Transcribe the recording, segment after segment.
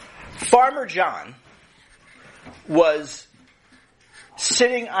Farmer John was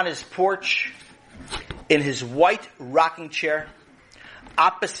sitting on his porch in his white rocking chair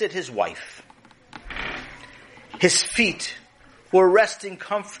opposite his wife. His feet were resting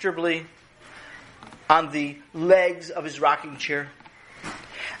comfortably on the legs of his rocking chair,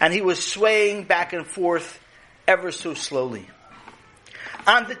 and he was swaying back and forth ever so slowly.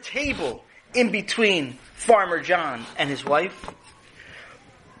 On the table in between Farmer John and his wife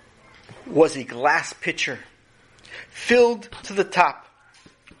was a glass pitcher filled to the top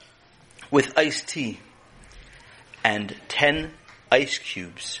with iced tea and 10 ice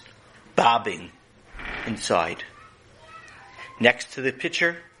cubes bobbing inside. Next to the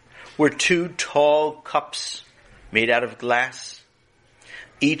pitcher were 2 tall cups made out of glass,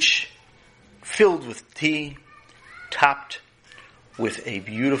 each filled with tea, topped with a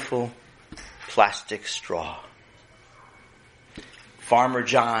beautiful plastic straw. Farmer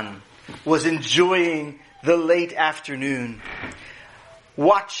John was enjoying the late afternoon,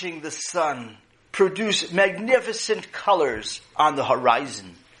 watching the sun produce magnificent colors on the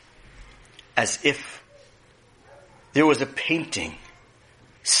horizon, as if there was a painting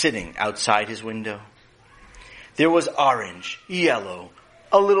sitting outside his window. There was orange, yellow,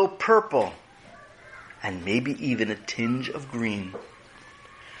 a little purple, and maybe even a tinge of green.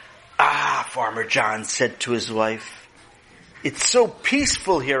 "Ah," Farmer John said to his wife, "it's so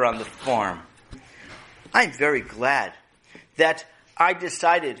peaceful here on the farm. I'm very glad that I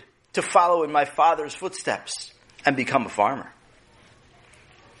decided to follow in my father's footsteps and become a farmer."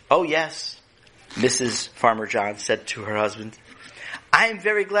 "Oh yes," Mrs. Farmer John said to her husband, "I am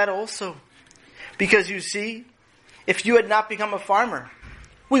very glad also, because you see, if you had not become a farmer,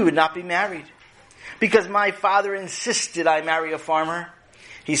 we would not be married, because my father insisted I marry a farmer.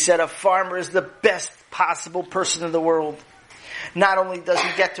 He said a farmer is the best possible person in the world. Not only does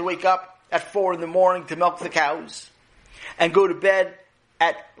he get to wake up at 4 a.m. to milk the cows and go to bed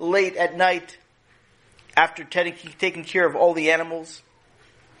late at night after taking care of all the animals,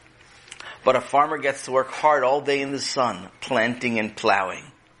 but a farmer gets to work hard all day in the sun, planting and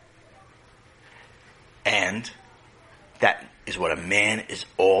plowing. And that is what a man is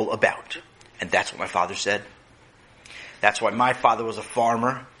all about. And that's what my father said. That's why my father was a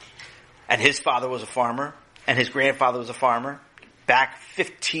farmer, and his father was a farmer, and his grandfather was a farmer, back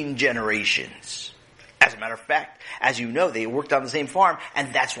 15 generations. As a matter of fact, as you know, they worked on the same farm,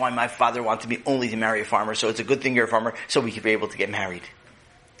 and that's why my father wanted me only to marry a farmer, so it's a good thing you're a farmer, so we could be able to get married."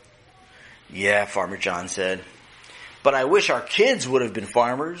 "Yeah," Farmer John said, "but I wish our kids would have been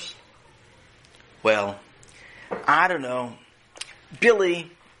farmers." "Well, I don't know.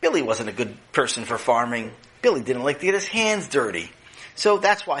 Billy wasn't a good person for farming. Billy didn't like to get his hands dirty, so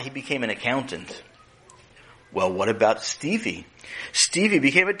that's why he became an accountant." "Well, what about Stevie? Stevie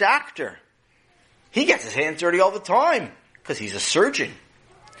became a doctor. He gets his hands dirty all the time because he's a surgeon."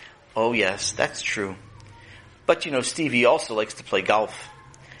 "Oh yes, that's true. But you know, Stevie also likes to play golf.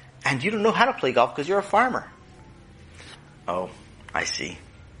 And you don't know how to play golf because you're a farmer." "Oh, I see.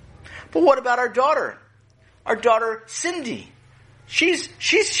 But what about our daughter? Our daughter, Cindy. She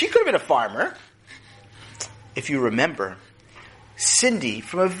could have been a farmer." If you remember, Cindy,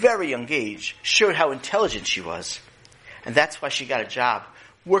 from a very young age, showed how intelligent she was. And that's why she got a job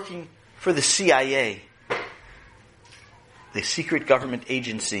working for the CIA, the secret government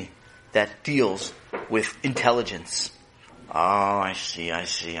agency that deals with intelligence. "Oh, I see.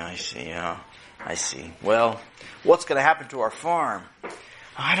 Oh, I see. Well, what's going to happen to our farm?"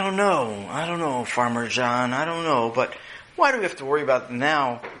 I don't know, Farmer John. I don't know, but why do we have to worry about it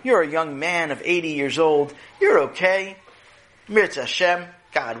now? You're a young man of 80 years old. You're okay. Mirz Hashem,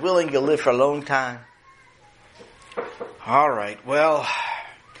 God willing, you'll live for a long time." "All right, well,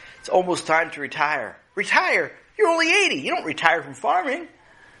 it's almost time to retire." "Retire? You're only 80. You don't retire from farming."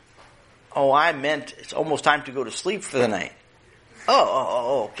 "Oh, I meant it's almost time to go to sleep for the night."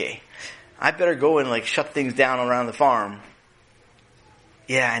 Oh, okay. I better go and shut things down around the farm.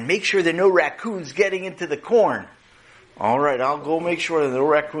 "Yeah, and make sure there are no raccoons getting into the corn." "All right, I'll go make sure there are no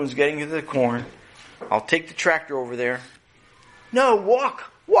raccoons getting into the corn. I'll take the tractor over there." "No,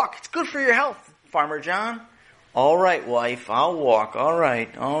 walk. It's good for your health, Farmer John." "All right, wife, I'll walk. All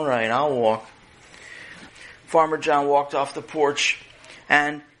right, I'll walk." Farmer John walked off the porch,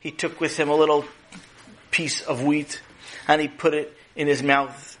 and he took with him a little piece of wheat, and he put it in his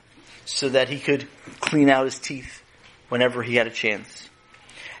mouth so that he could clean out his teeth whenever he had a chance.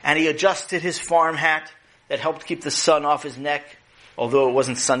 And he adjusted his farm hat that helped keep the sun off his neck, although it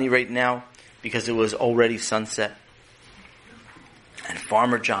wasn't sunny right now because it was already sunset. And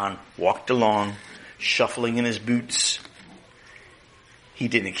Farmer John walked along, shuffling in his boots. He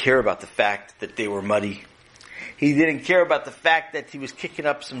didn't care about the fact that they were muddy. He didn't care about the fact that he was kicking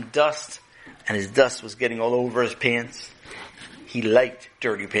up some dust, and his dust was getting all over his pants. He liked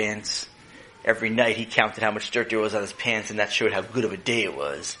dirty pants. Every night he counted how much dirt there was on his pants, and that showed how good of a day it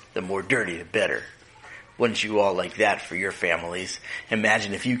was. The more dirty, the better. Wouldn't you all like that for your families?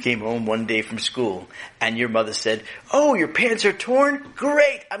 Imagine if you came home one day from school and your mother said, "Oh, your pants are torn?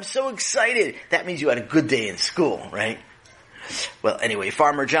 Great! I'm so excited." That means you had a good day in school, right? Well, anyway,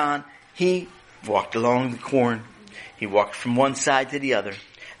 Farmer John, he walked along the corn. He walked from one side to the other.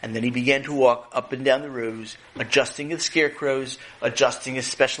 And then he began to walk up and down the rows, adjusting his scarecrows, adjusting his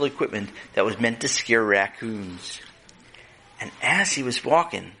special equipment that was meant to scare raccoons. And as he was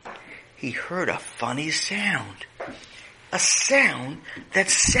walking, he heard a funny sound. A sound that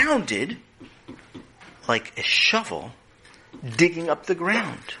sounded like a shovel digging up the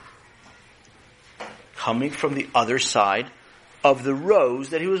ground, coming from the other side of the rows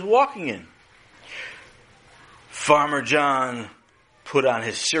that he was walking in. Farmer John put on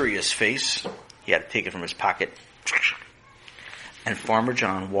his serious face. He had to take it from his pocket. And Farmer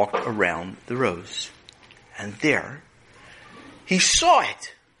John walked around the rows. And there, he saw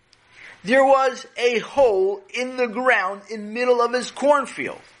it. There was a hole in the ground in the middle of his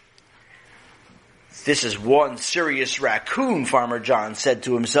cornfield. "This is one serious raccoon," Farmer John said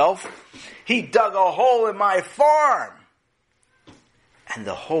to himself. "He dug a hole in my farm." And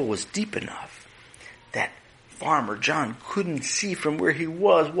the hole was deep enough that Farmer John couldn't see from where he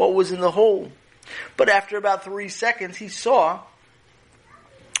was what was in the hole. But after about 3 seconds, he saw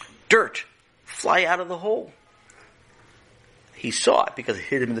dirt fly out of the hole. He saw it because it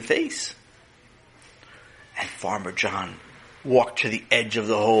hit him in the face. And Farmer John walked to the edge of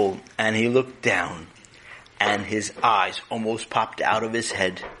the hole, and he looked down, and his eyes almost popped out of his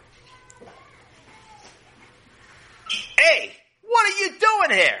head. "Hey, what are you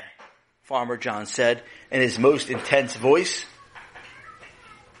doing here?" Farmer John said in his most intense voice.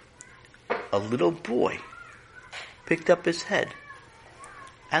 A little boy picked up his head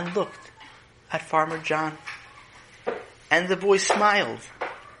and looked at Farmer John. And the boy smiled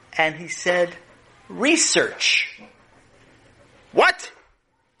and he said, "Research." "What?"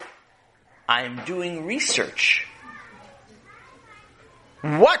 "I'm doing research."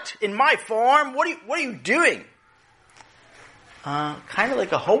 "What? In my farm? What are you doing?" Kind of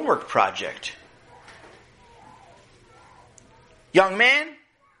like a homework project." "Young man?"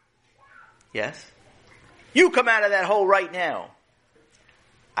 "Yes?" "You come out of that hole right now."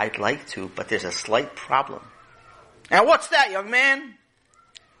 "I'd like to, but there's a slight problem." "And what's that, young man?"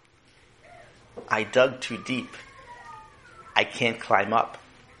 "I dug too deep. I can't climb up."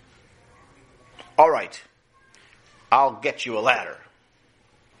 "All right. I'll get you a ladder."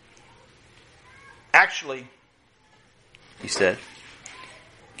 "Actually," he said,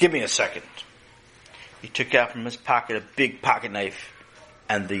 "give me a second." He took out from his pocket a big pocket knife,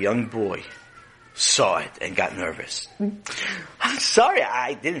 and the young boy saw it and got nervous. "I'm sorry,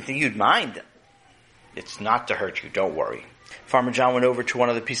 I didn't think you'd mind." "It's not to hurt you, don't worry." Farmer John went over to one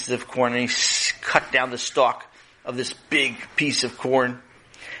of the pieces of corn and he cut down the stalk of this big piece of corn,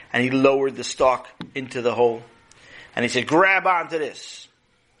 and he lowered the stalk into the hole, and he said, "Grab onto this."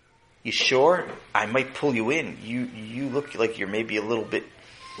 "You sure? I might pull you in. You look like you're maybe a little bit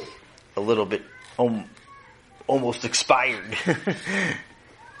almost expired."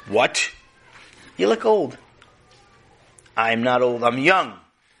 "What?" "You look old." "I'm not old. I'm young."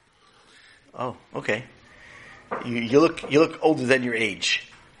 "Oh, okay. You look older than your age.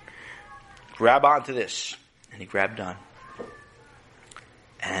 Grab onto this." And he grabbed on,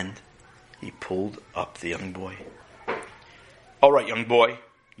 and he pulled up the young boy. "All right, young boy.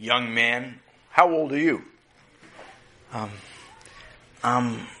 Young man, how old are you?"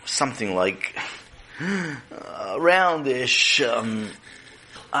 Something like around-ish, I don't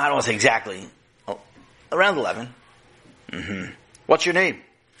want to say exactly, around 11. "Mm-hmm. What's your name?"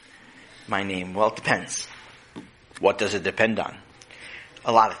 "My name, well, it depends." "What does it depend on?"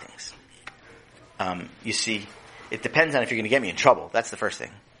 "A lot of things. You see, it depends on if you're going to get me in trouble. That's the first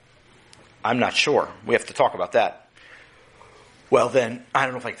thing." "I'm not sure. We have to talk about that." "Well then, I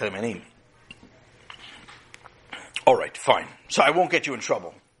don't know if I can tell you my name." "All right, fine. So I won't get you in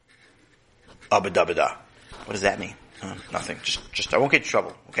trouble." "Abba-dabba-da." "What does that mean?" "Nothing. Just I won't get you in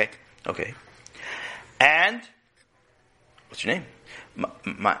trouble. Okay? Okay. And what's your name?"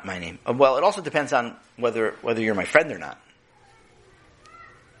 My name. Well, it also depends on whether you're my friend or not."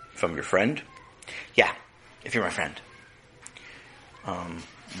 "From your friend?" "Yeah, if you're my friend."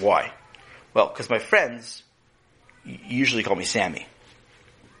 Why?" "Well, because my friends usually call me Sammy."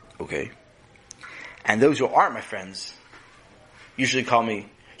 "Okay. And those who aren't my friends usually call me,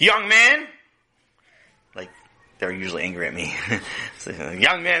 young man. Like, they're usually angry at me. So,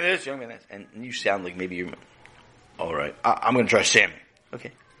 young man this, young man that. And you sound like maybe you're, all right, I'm going to try Sammy.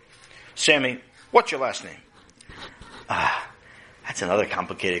 Okay. Sammy, what's your last name? That's another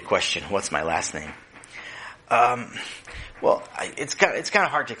complicated question. What's my last name? Well, it's kind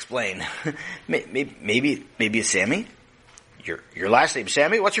of hard to explain. Maybe it's Sammy. Your last name is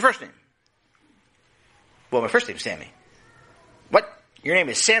Sammy. What's your first name? Well, my first name is Sammy. What? Your name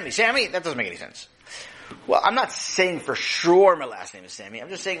is Sammy? Sammy? That doesn't make any sense. Well, I'm not saying for sure my last name is Sammy. I'm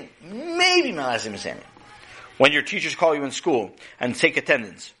just saying maybe my last name is Sammy. When your teachers call you in school and take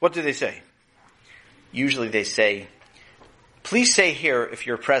attendance, what do they say? Usually they say, please say here if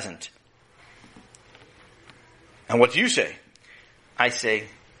you're present. And what do you say? I say,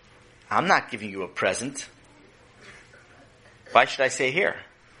 I'm not giving you a present. Why should I say here?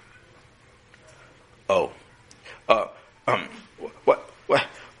 Oh.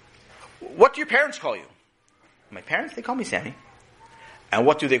 What do your parents call you? My parents, they call me Sammy. And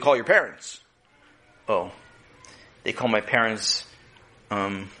what do they call your parents? Oh. They call my parents,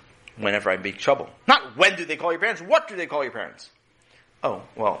 whenever I make trouble. Not when do they call your parents, what do they call your parents? Oh,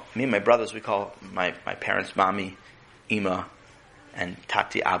 well, me and my brothers, we call my parents Mommy, Ima, and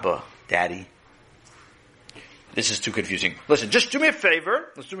Tati, Abba, Daddy. This is too confusing. Listen, just do me a favor,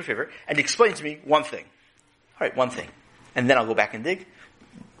 and explain to me one thing. Alright, one thing. And then I'll go back and dig.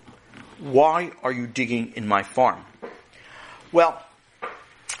 Why are you digging in my farm? Well,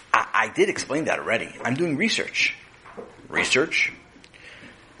 I did explain that already. I'm doing research. Research?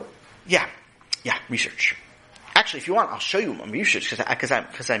 Yeah, research. Actually, if you want, I'll show you my research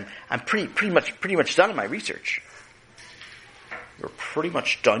because I'm pretty much done in my research. You're pretty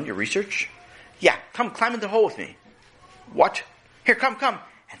much done your research? Yeah, come climb into the hole with me. What? Here, come.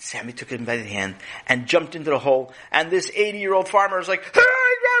 And Sammy took him by the hand and jumped into the hole. And this 80-year-old farmer is like,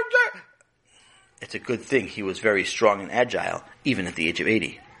 it's a good thing he was very strong and agile, even at the age of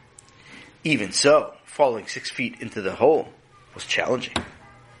 80. Even so, falling 6 feet into the hole was challenging.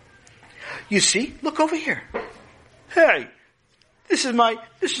 You see, look over here. Hey, this is my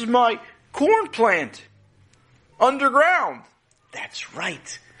corn plant. Underground. That's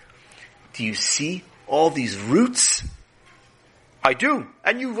right. Do you see all these roots? I do.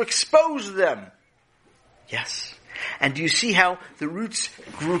 And you've exposed them. Yes. And do you see how the roots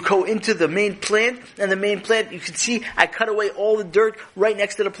go into the main plant? And the main plant, you can see I cut away all the dirt right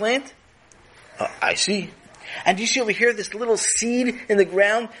next to the plant? I see. And do you see over here this little seed in the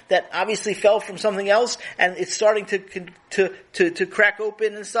ground that obviously fell from something else and it's starting to crack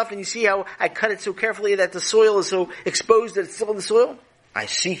open and stuff? And you see how I cut it so carefully that the soil is so exposed that it's still in the soil? I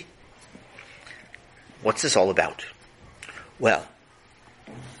see. What's this all about? Well,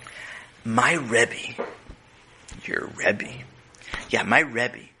 my Rebbe, your Rebbe, my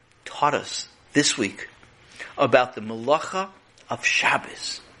Rebbe taught us this week about the Malacha of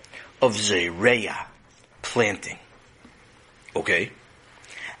Shabbos, of Zereya, planting. Okay?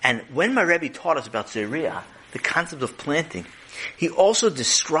 And when my Rebbe taught us about Zereya, the concept of planting, he also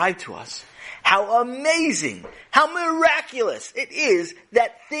described to us how amazing, how miraculous it is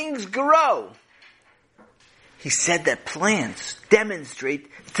that things grow. He said that plants demonstrate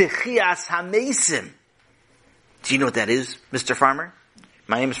Techias HaMesim. Do you know what that is, Mr. Farmer?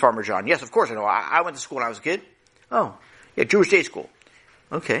 My name is Farmer John. Yes, of course I know. I went to school when I was a kid. Oh, yeah, Jewish day school.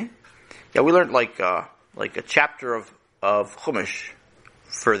 Okay. Yeah, we learned like a chapter of Chumash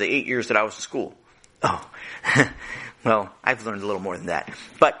for the 8 years that I was in school. Oh, well, I've learned a little more than that.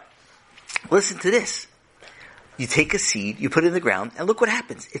 But listen to this. You take a seed, you put it in the ground, and look what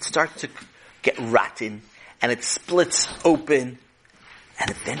happens. It starts to get rotten, and it splits open, and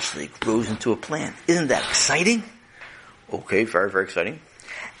eventually it grows into a plant. Isn't that exciting? Okay, very, very exciting.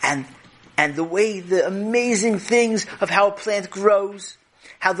 And the way, the amazing things of how a plant grows,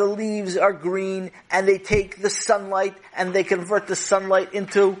 how the leaves are green, and they take the sunlight, and they convert the sunlight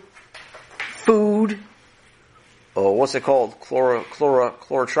into food. Oh, what's it called?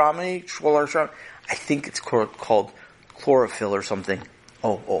 Chlorotromy? I think it's called chlorophyll or something.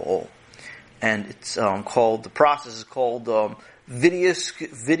 Oh. And it's called, the process is called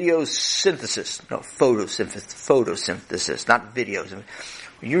photosynthesis, not videos.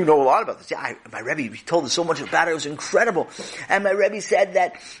 You know a lot about this. Yeah, my Rebbe told us so much about it. It was incredible. And my Rebbe said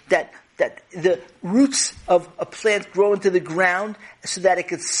that the roots of a plant grow into the ground so that it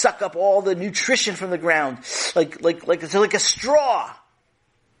could suck up all the nutrition from the ground, like it's like a straw.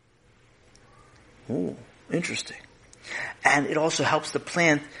 Ooh, interesting. And it also helps the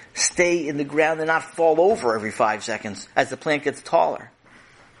plant stay in the ground and not fall over every 5 seconds as the plant gets taller.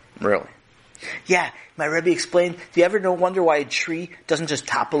 Really. Yeah, my Rebbe explained, do you ever wonder why a tree doesn't just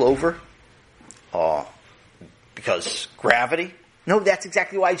topple over? Oh, because gravity? No, that's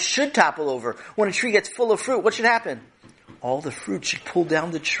exactly why it should topple over. When a tree gets full of fruit, what should happen? All the fruit should pull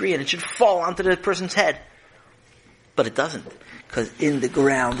down the tree and it should fall onto the person's head. But it doesn't. Because in the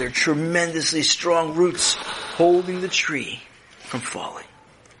ground there are tremendously strong roots holding the tree from falling.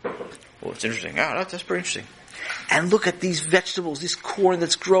 Well, it's interesting. That's pretty interesting. And look at these vegetables, this corn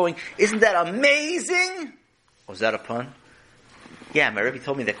that's growing. Isn't that amazing? Was that a pun? Yeah, my Rebbe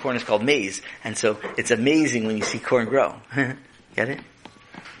told me that corn is called maize. And so it's amazing when you see corn grow. Get it?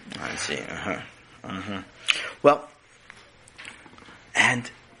 I see. Well, and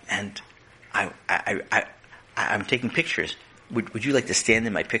I'm taking pictures. Would you like to stand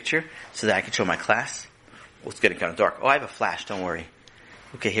in my picture so that I can show my class? Well, it's getting kind of dark. Oh, I have a flash. Don't worry.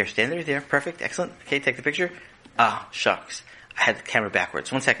 Okay, here, stand there. Perfect. Excellent. Okay, take the picture. Ah, shucks. I had the camera backwards.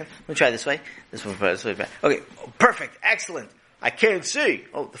 1 second. Let me try this way. This way back. Okay, perfect. Excellent. I can't see.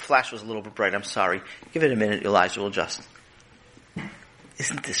 Oh, the flash was a little bit bright. I'm sorry. Give it a minute. Your eyes will adjust.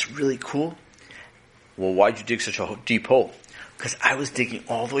 Isn't this really cool? Well, why'd you dig such a deep hole? Because I was digging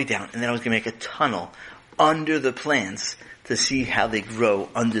all the way down, and then I was going to make a tunnel under the plants to see how they grow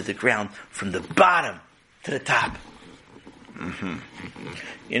under the ground from the bottom to the top.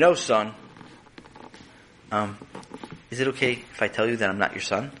 You know, son, is it okay if I tell you that I'm not your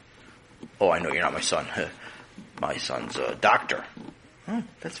son? Oh, I know you're not my son. My son's a doctor. Oh,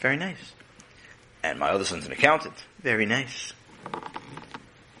 that's very nice. And my other son's an accountant. Very nice.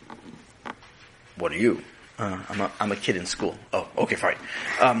 What are you? I'm a kid in school. Oh, okay, fine.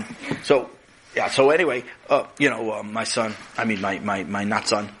 So anyway, my son, my not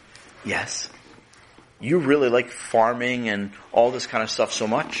son. Yes. You really like farming and all this kind of stuff so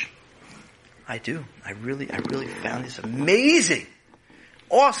much? I do. I really found this amazing.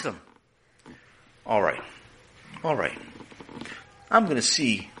 Awesome. All right. I'm going to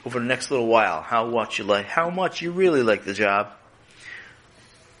see over the next little while how much you really like the job.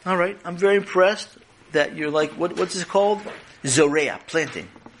 All right. I'm very impressed that you're like, what's it called? Zorea, planting.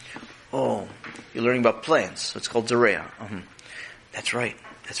 Oh, you're learning about plants. So it's called Zorea. That's right.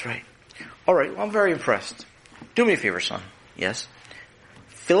 All right. Well, I'm very impressed. Do me a favor, son. Yes.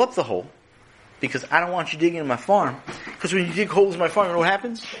 Fill up the hole, because I don't want you digging in my farm. Because when you dig holes in my farm, you know what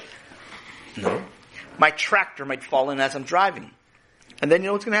happens? No. My tractor might fall in as I'm driving. And then you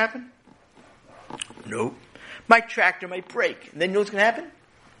know what's going to happen? No. My tractor might break. And then you know what's going to happen?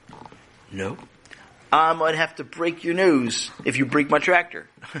 No. I might have to break your nose if you break my tractor.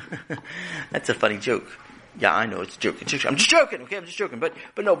 That's a funny joke. Yeah, I know, it's a joke. I'm just joking, okay? I'm just joking. But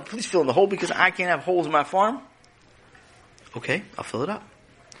no, please fill in the hole because I can't have holes in my farm. Okay, I'll fill it up.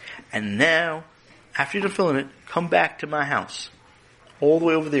 And now, after you're done filling it, come back to my house. All the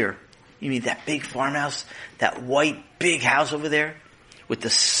way over there. You mean that big farmhouse? That white big house over there? With the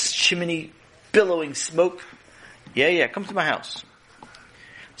chimney billowing smoke? Yeah, come to my house.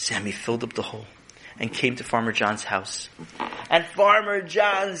 Sammy filled up the hole and came to Farmer John's house. And Farmer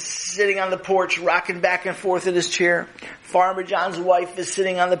John's sitting on the porch, rocking back and forth in his chair. Farmer John's wife is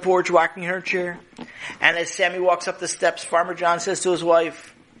sitting on the porch, rocking her chair. And as Sammy walks up the steps, Farmer John says to his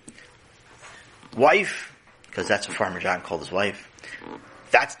wife, "Wife," because that's what Farmer John called his wife,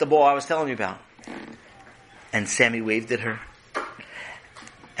 "that's the boy I was telling you about." And Sammy waved at her.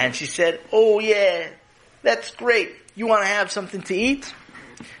 And she said, "Oh yeah, that's great. You want to have something to eat?"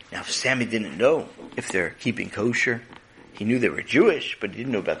 Now Sammy didn't know if they're keeping kosher. He knew they were Jewish, but he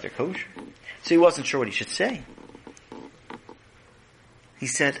didn't know about their kosher. So he wasn't sure what he should say. He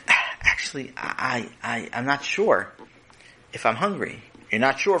said, "Actually, I'm not sure if I'm hungry." "You're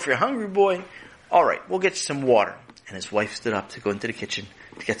not sure if you're hungry, boy? All right, we'll get you some water." And his wife stood up to go into the kitchen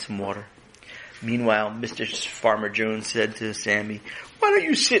to get some water. Meanwhile, Mr. Farmer Jones said to Sammy, "Why don't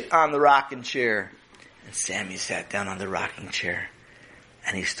you sit on the rocking chair?" And Sammy sat down on the rocking chair.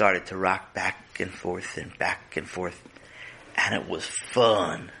 And he started to rock back and forth and back and forth. And it was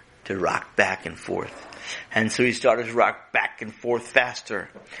fun to rock back and forth. And so he started to rock back and forth faster.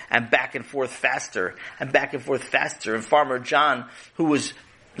 And back and forth faster. And back and forth faster. And Farmer John, who was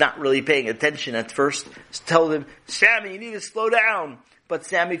not really paying attention at first, told him, "Sammy, you need to slow down." But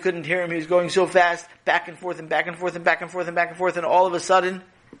Sammy couldn't hear him. He was going so fast. Back and forth and back and forth and back and forth and back and forth. And all of a sudden,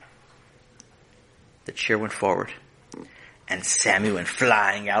 the chair went forward. And Sammy went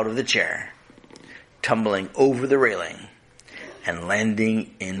flying out of the chair, tumbling over the railing, and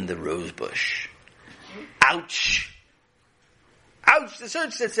landing in the rose bush. "Ouch! Ouch, this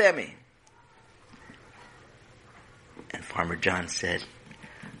hurts," said Sammy. And Farmer John said,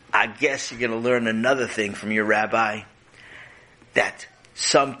 "I guess you're going to learn another thing from your rabbi, that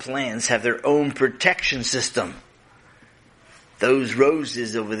Some plants have their own protection system. Those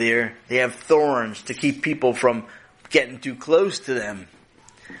roses over there, they have thorns to keep people from getting too close to them.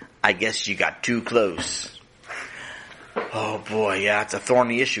 I guess you got too close. Oh boy, yeah, it's a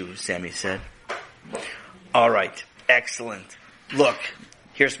thorny issue, Sammy said. All right, excellent. Look,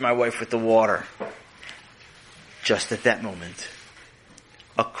 here's my wife with the water. Just at that moment,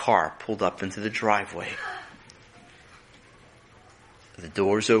 a car pulled up into the driveway. The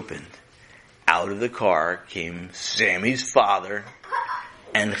doors opened. Out of the car came Sammy's father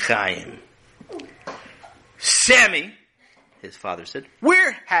and Chaim. Sammy, his father said,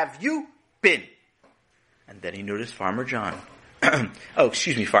 where have you been? And then he noticed Farmer John. Oh,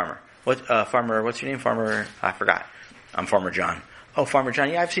 excuse me, Farmer. Farmer, what's your name? Farmer, I forgot. I'm Farmer John. Oh, Farmer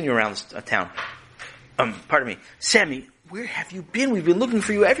John, yeah, I've seen you around this town. Pardon me. Sammy, where have you been? We've been looking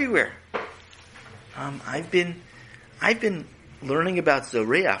for you everywhere. I've been learning about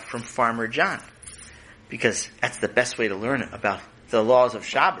Zoreah from Farmer John. Because that's the best way to learn about the laws of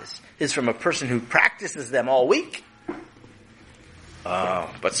Shabbos, is from a person who practices them all week.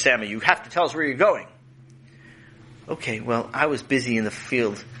 But Sammy, you have to tell us where you're going. Okay, well, I was busy in the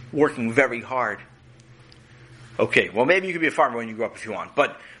field working very hard. Okay, well, maybe you could be a farmer when you grow up if you want.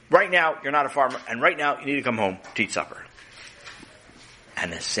 But right now, you're not a farmer, and right now, you need to come home to eat supper.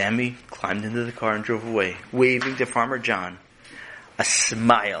 And as Sammy climbed into the car and drove away, waving to Farmer John, a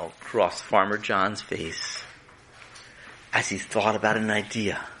smile crossed Farmer John's face as he thought about an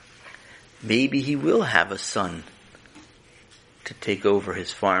idea. Maybe he will have a son to take over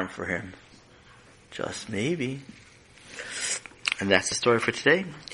his farm for him. Just maybe. And that's the story for today.